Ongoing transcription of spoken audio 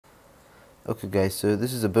Okay guys, so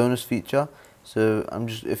this is a bonus feature. So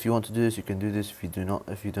if you want to do this, you can do this. If you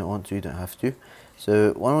don't want to, you don't have to.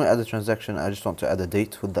 So when we add a transaction, I just want to add a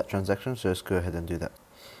date with that transaction, so let's go ahead and do that.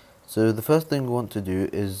 So the first thing we want to do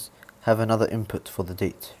is have another input for the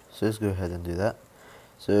date. So let's go ahead and do that.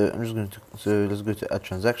 So let's go to add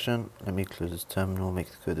transaction. Let me close this terminal, make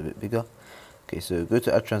the code a bit bigger. Okay, so go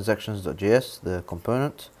to add transactions.js, the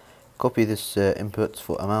component, copy this input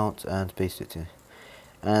for amount and paste it in.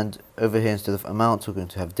 And over here, instead of amount, we're going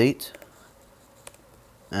to have date,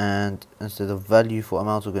 and instead of value for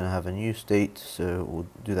amount, we're going to have a new state, so we'll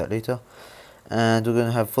do that later. And we're going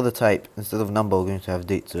to have, for the type, instead of number, we're going to have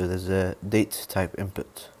date, so there's a date type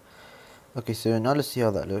input. Okay, so now let's see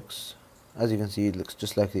how that looks. As you can see, it looks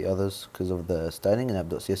just like the others because of the styling in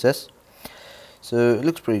app.css. So it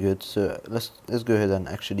looks pretty good. So let's go ahead and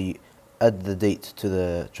actually add the date to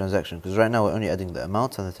the transaction, because right now we're only adding the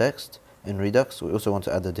amount and the text. In Redux, we also want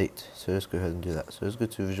to add the date, so let's go ahead and do that. So let's go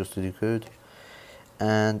to Visual Studio Code,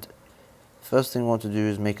 and first thing we want to do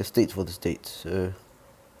is make a state for this date. So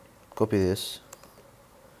copy this,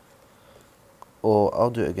 or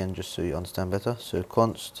I'll do it again just so you understand better. So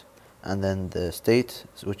const and then the state,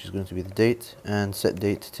 which is going to be the date, and set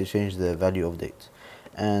date to change the value of date.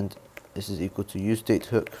 And this is equal to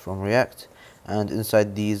useDateHook from React, and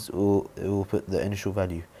inside these it will put the initial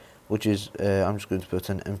value, which is, I'm just going to put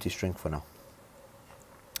an empty string for now.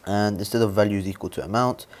 And instead of value is equal to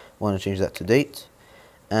amount, we want to change that to date.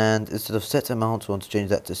 And instead of set amount, we want to change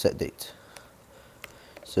that to set date.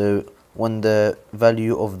 So when the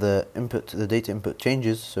value of the input, the data input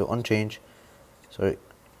changes, so on change,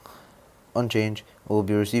 we'll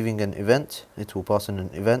be receiving an event. It will pass in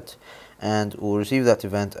an event, and we'll receive that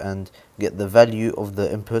event and get the value of the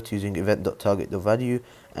input using event.target.value,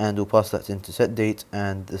 and we'll pass that into set date,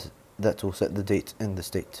 and that will set the date in the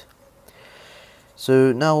state.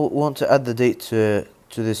 So now we want to add the date to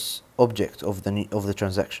this object of the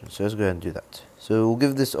transaction. So let's go ahead and do that. So we'll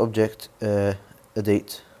give this object a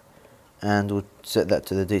date, and we'll set that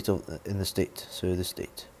to the date in the state. So this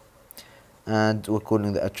date, and we're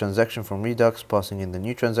calling the add transaction from Redux, passing in the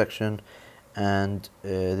new transaction, and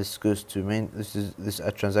this goes to main. This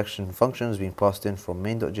add transaction function is being passed in from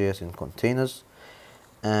main.js in containers,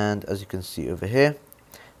 and as you can see over here.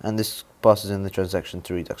 And this passes in the transaction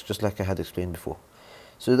to Redux, just like I had explained before.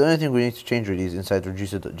 So the only thing we need to change really is inside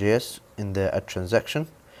reducer.js in the add transaction.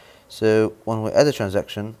 So when we add a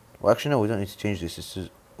transaction, well, actually no, we don't need to change this.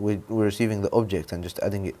 We're receiving the object and just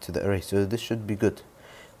adding it to the array, so this should be good.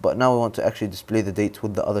 But now we want to actually display the date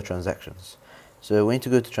with the other transactions. So we need to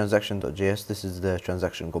go to transaction.js. This is the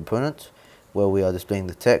transaction component where we are displaying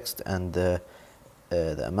the text and the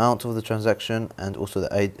amount of the transaction, and also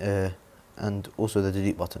the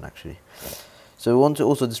delete button actually. So we want to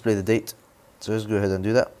also display the date, so let's go ahead and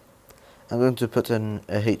do that. I'm going to put in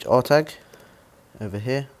a HR tag over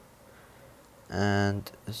here, and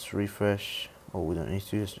let's refresh. Oh, we don't need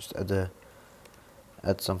to, let's just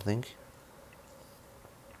add something.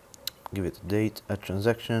 Give it a date, add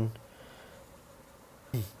transaction.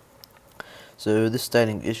 So this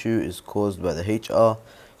styling issue is caused by the HR,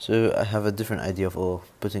 so I have a different idea for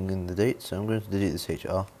putting in the date, so I'm going to delete this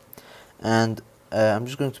HR. And I'm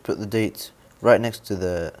just going to put the date right next to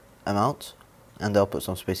the amount, and I'll put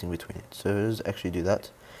some spacing between it. So let's actually do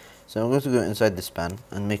that. So I'm going to go inside the span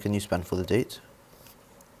and make a new span for the date,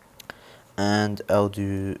 and I'll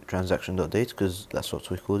do transaction.date because that's what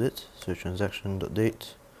we called it. So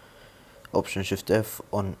transaction.date, Option Shift F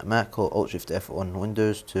on Mac or Alt Shift F on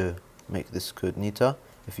Windows to make this code neater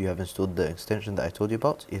if you have installed the extension that I told you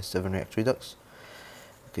about, ES7 React Redux.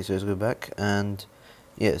 Okay, so let's go back, and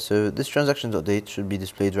yeah, so this transaction.date should be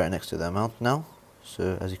displayed right next to the amount now.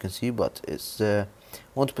 So as you can see, but it's I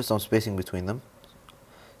want to put some spacing between them.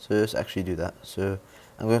 So let's actually do that. So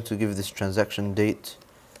I'm going to give this transaction date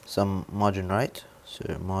some margin right.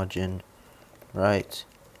 So margin right,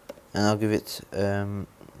 and I'll give it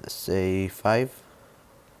let's say 5.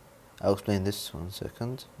 I'll explain this 1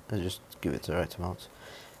 second. I'll just give it the right amount.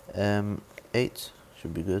 8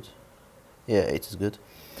 should be good. Yeah, 8 is good.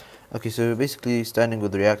 Okay, so basically styling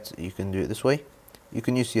with React, you can do it this way. You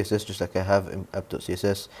can use CSS just like I have in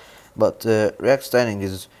app.css, but React styling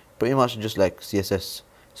is pretty much just like CSS.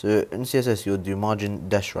 So in CSS you'll do margin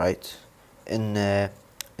dash right in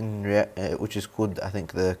React, which is called, I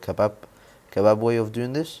think, the kebab way of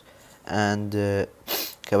doing this, and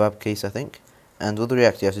kebab case, I think. And with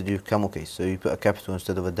React you have to do camel case, so you put a capital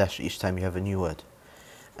instead of a dash each time you have a new word.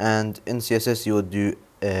 And in CSS you would do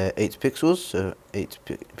 8 pixels, so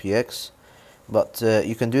 8px, but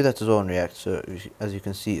you can do that as well in React, so as you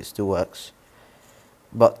can see it still works.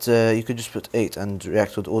 but you could just put 8 and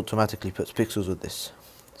React would automatically put pixels with this.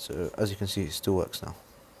 So as you can see, it still works now.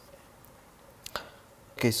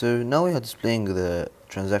 Okay, so now we are displaying the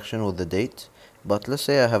transaction or the date, but let's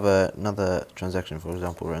say I have another transaction, for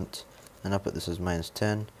example rent, and I'll put this as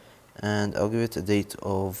 -10, and I'll give it a date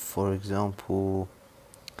of, for example,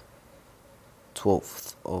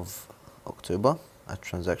 12th of October, a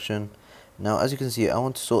transaction. Now as you can see, I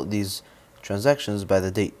want to sort these transactions by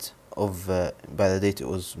the date of by the date it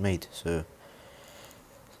was made, so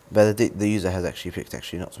by the date the user has actually picked,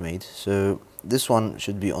 actually not made. So this one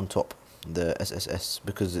should be on top, the SSS,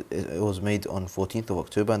 because it was made on 14th of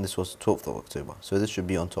October and this was 12th of October, so this should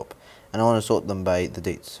be on top, and I want to sort them by the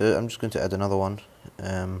date. So I'm just going to add another one,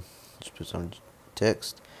 just put some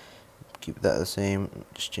text, keep that the same,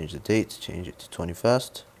 just change the date, change it to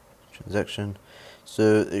 21st transaction.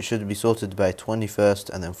 So it should be sorted by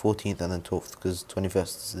 21st and then 14th and then 12th, because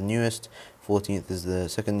 21st is the newest, 14th is the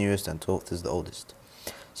second newest, and 12th is the oldest.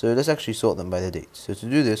 So let's actually sort them by the date. So to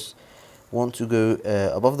do this, we want to go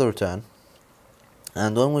above the return,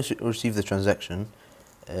 and when we receive the transaction,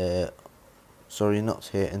 sorry, not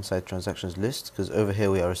here inside transactions list, because over here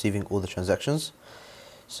we are receiving all the transactions.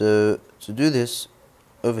 So to do this,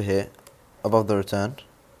 over here above the return,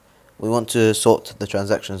 we want to sort the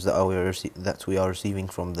transactions that we are receiving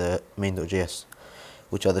from the main.js,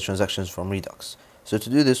 which are the transactions from Redux. So to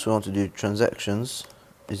do this, we want to do transactions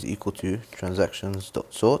is equal to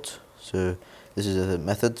transactions.sort. So this is a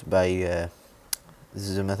method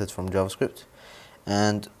from JavaScript,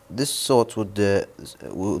 and this sort would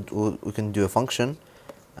we can do a function.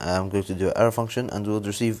 I'm going to do an arrow function, and we'll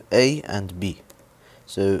receive A and B.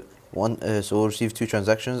 So so we'll receive two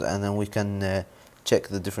transactions, and then we can check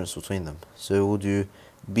the difference between them. So we'll do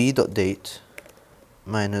b.date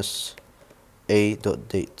minus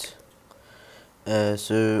a.date.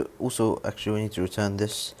 So also, actually, we need to return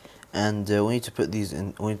this, and we need to put these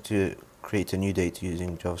in. We need to create a new date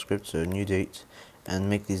using JavaScript. So new date, and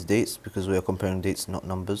make these dates, because we are comparing dates, not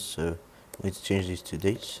numbers. So we need to change these to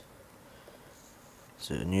dates.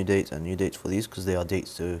 So new date and new date for these, because they are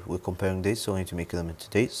dates. So we're comparing dates, so we need to make them into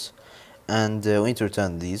dates. And we need to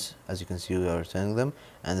return these. As you can see, we are returning them,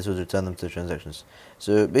 and this will return them to the transactions.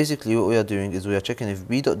 So basically what we are doing is we are checking if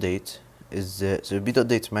b.date is so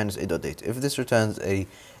b.date minus a.date. If this returns a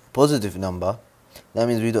positive number, that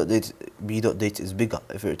means b.date is bigger.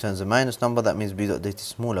 If it returns a minus number, that means b.date is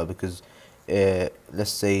smaller, because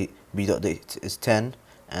let's say b.date is 10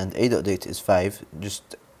 and a.date is 5,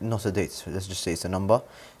 just not a date, let's just say it's a number.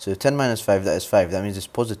 So 10 minus 5, that is 5, that means it's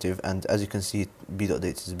positive, and as you can see,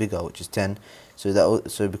 b.date is bigger, which is 10.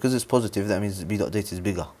 So because it's positive, that means b.date is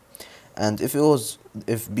bigger. And if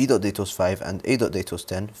b.date was 5 and a.date was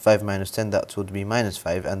 10, 5 minus 10, that would be minus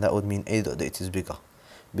 5, and that would mean a.date is bigger,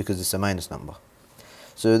 because it's a minus number.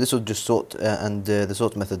 So this would just sort, and the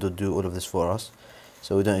sort method would do all of this for us,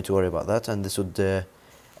 so we don't need to worry about that. And this would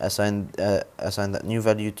assign that new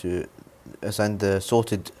value to assign the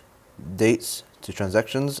sorted dates to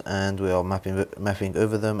transactions, and we are mapping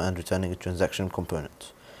over them and returning a transaction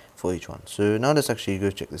component for each one. So now let's actually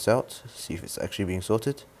go check this out, see if it's actually being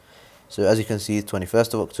sorted. So as you can see,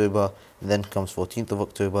 21st of October, then comes 14th of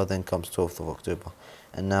October, then comes 12th of October.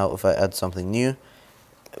 And now if I add something new,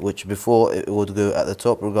 which before it would go at the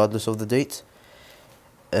top regardless of the date,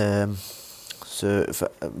 but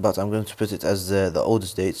I'm going to put it as the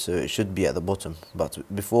oldest date, so it should be at the bottom, but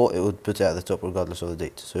before it would put it at the top regardless of the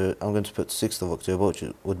date. So I'm going to put 6th of October, which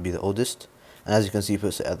would be the oldest, and as you can see, it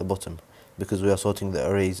puts it at the bottom, because we are sorting the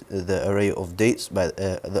array of dates by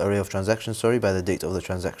the array of transactions, sorry, by the date of the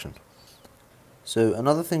transaction. So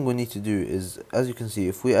another thing we need to do is, as you can see,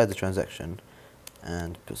 if we add the transaction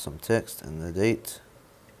and put some text and the date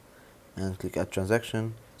and click add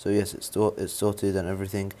transaction, so yes, it's sorted and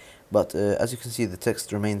everything, but as you can see, the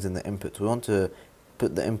text remains in the input. We want to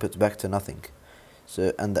put the input back to nothing,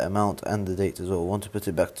 so, and the amount and the date as well. We want to put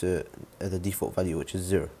it back to the default value, which is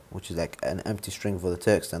 0, which is like an empty string for the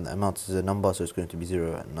text, and the amount is a number, so it's going to be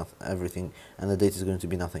 0 and nothing, everything, and the date is going to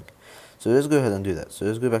be nothing. So let's go ahead and do that. So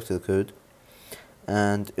let's go back to the code,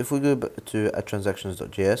 and if we go back to add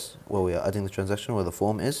transactions.js, where we are adding the transaction, where the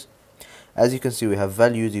form is, as you can see, we have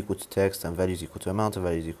values equal to text, and values equal to amount, and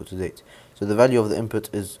values equal to date. So the value of the input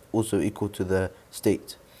is also equal to the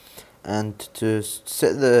state. And to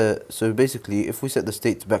set so basically, if we set the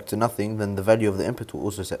state back to nothing, then the value of the input will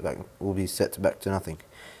also be set back to nothing.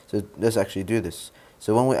 So let's actually do this.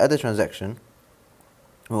 So when we add a transaction,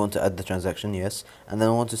 we want to add the transaction, yes, and then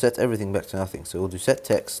we want to set everything back to nothing. So we'll do set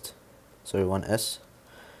text, sorry, 1s,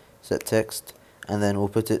 set text, and then we'll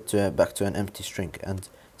put it back to an empty string, and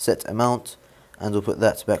set amount, and we'll put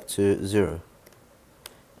that back to 0.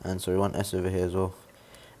 and sorry, one S over here as well,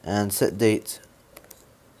 and set date,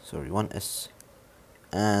 sorry, one S,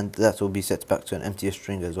 and that will be set back to an empty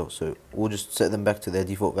string as well. So we'll just set them back to their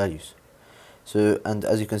default values. So, and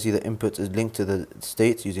as you can see, the input is linked to the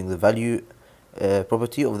state using the value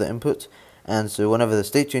property of the input, and so whenever the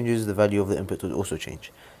state changes, the value of the input will also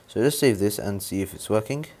change. So let's save this and see if it's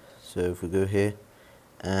working. So if we go here,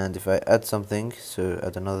 and if I add something, so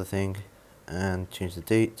add another thing, and change the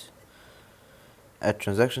date, add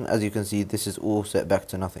transaction, as you can see, this is all set back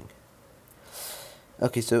to nothing.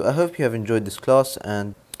 Okay, so I hope you have enjoyed this class,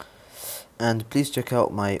 and please check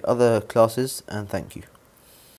out my other classes, and thank you.